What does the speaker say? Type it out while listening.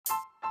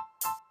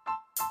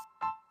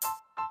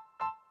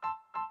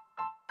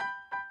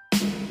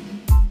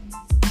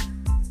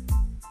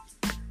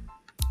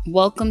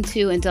Welcome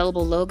to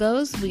Indelible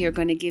Logos. We are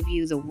going to give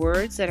you the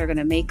words that are going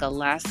to make a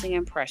lasting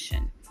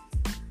impression.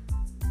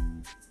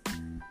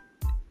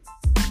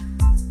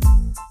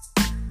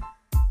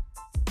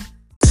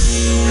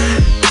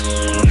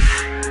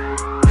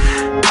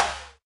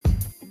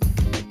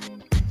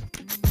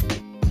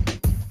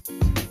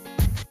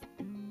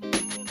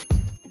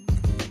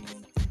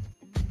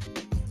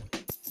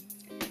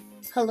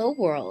 Hello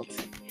world.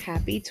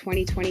 Happy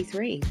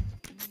 2023.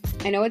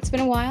 I know it's been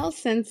a while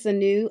since a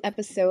new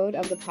episode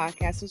of the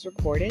podcast was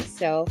recorded,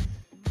 so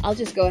I'll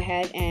just go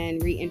ahead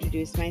and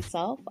reintroduce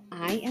myself.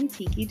 I am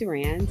Tiki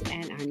Durand,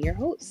 and I'm your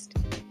host.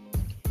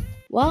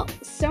 Well,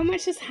 so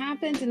much has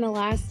happened in the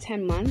last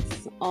 10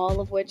 months, all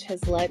of which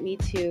has led me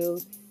to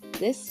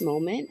this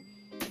moment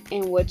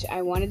in which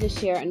I wanted to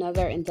share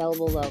another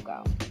indelible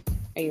logo.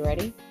 Are you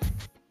ready?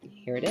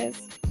 Here it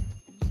is.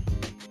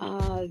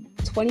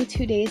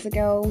 22 days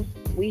ago,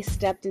 we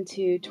stepped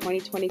into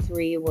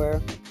 2023 where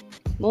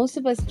most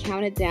of us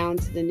counted down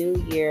to the new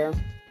year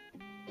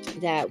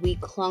that we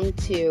clung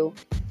to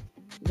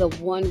the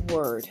one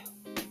word,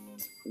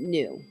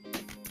 new.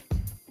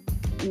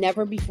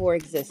 Never before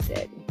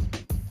existed.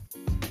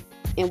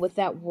 And with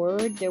that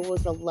word, there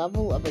was a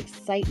level of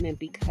excitement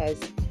because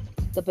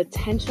the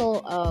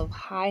potential of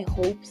high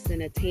hopes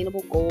and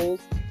attainable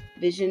goals,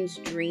 visions,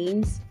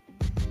 dreams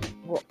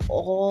were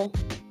all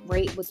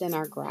right within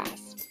our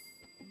grasp.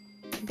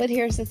 But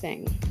here's the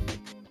thing.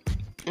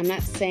 I'm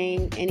not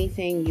saying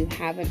anything you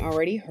haven't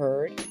already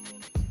heard.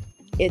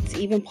 It's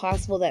even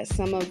possible that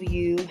some of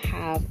you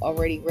have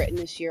already written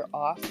this year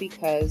off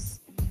because,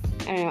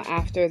 I don't know,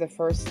 after the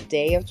first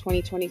day of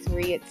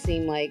 2023, it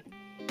seemed like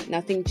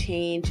nothing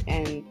changed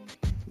and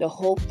the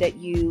hope that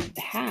you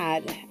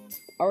had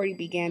already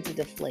began to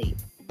deflate.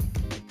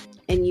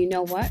 And you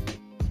know what?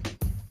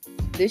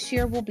 This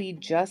year will be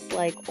just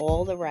like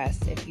all the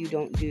rest if you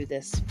don't do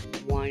this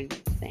one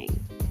thing.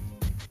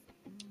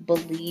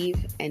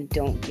 Believe and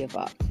don't give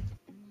up.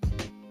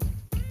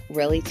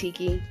 Really,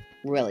 Tiki?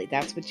 Really?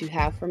 That's what you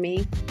have for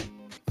me?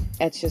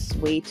 That's just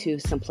way too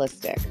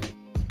simplistic.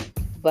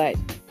 But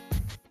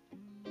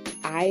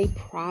I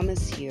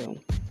promise you,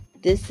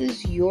 this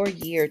is your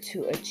year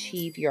to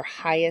achieve your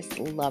highest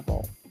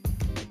level.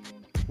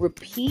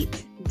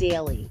 Repeat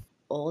daily,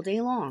 all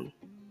day long.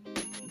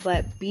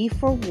 But be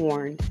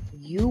forewarned,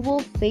 you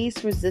will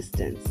face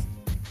resistance,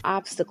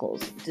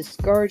 obstacles,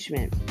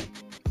 discouragement,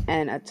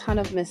 and a ton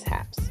of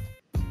mishaps.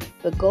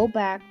 But go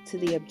back to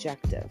the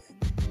objective.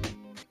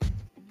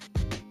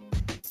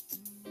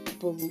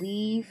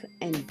 Believe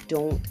and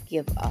don't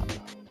give up.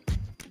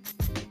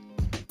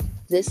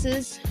 This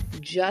is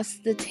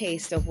just the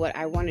taste of what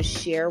I want to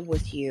share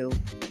with you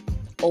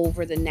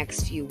over the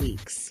next few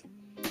weeks.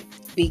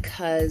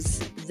 Because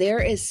there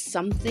is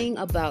something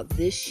about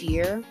this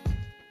year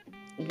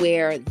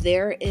where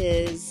there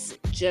is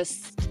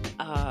just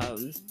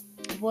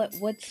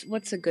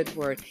what's a good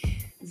word?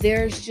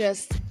 There's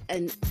just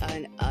a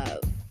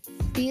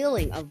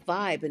feeling, a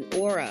vibe, an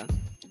aura,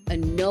 a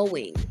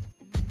knowing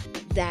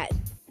that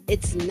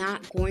it's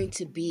not going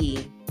to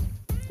be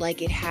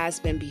like it has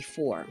been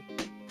before.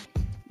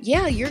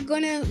 Yeah, you're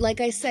gonna, like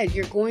I said,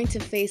 you're going to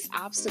face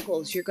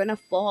obstacles, you're gonna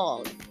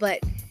fall, but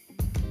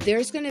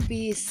there's gonna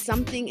be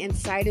something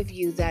inside of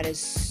you that is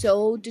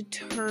so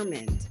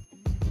determined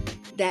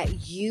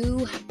that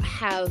you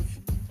have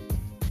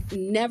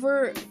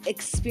never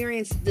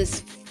experienced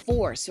this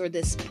force or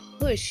this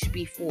push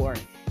before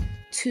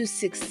to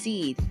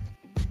succeed,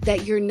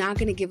 that you're not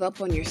going to give up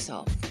on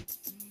yourself.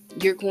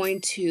 You're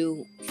going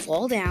to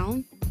fall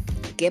down,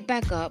 get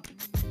back up,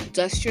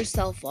 dust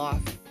yourself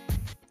off,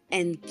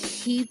 and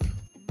keep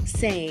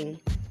saying,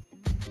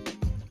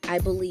 I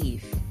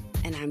believe,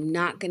 and I'm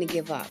not going to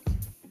give up.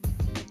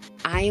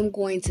 I am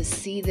going to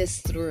see this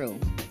through.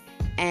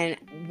 And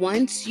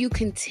once you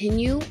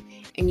continue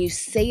and you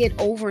say it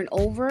over and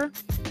over,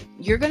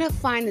 you're going to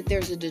find that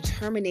there's a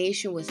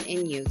determination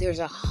within you. There's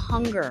a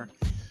hunger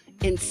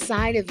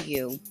inside of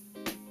you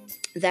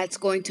that's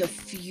going to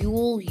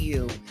fuel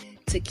you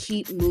to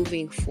keep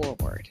moving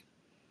forward.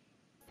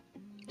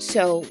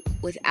 So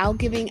without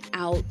giving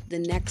out the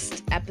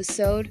next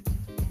episode,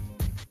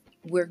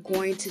 we're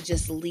going to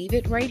just leave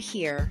it right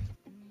here.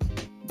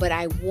 But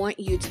I want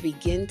you to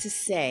begin to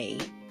say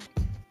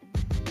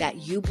that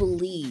you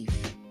believe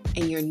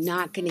and you're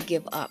not going to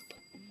give up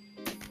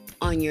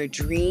on your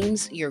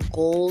dreams, your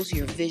goals,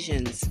 your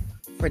visions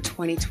for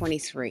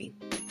 2023.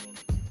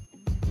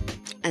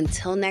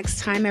 Until next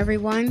time,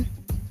 everyone,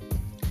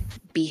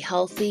 be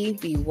healthy,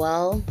 be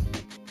well,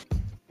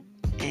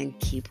 and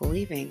keep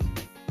believing.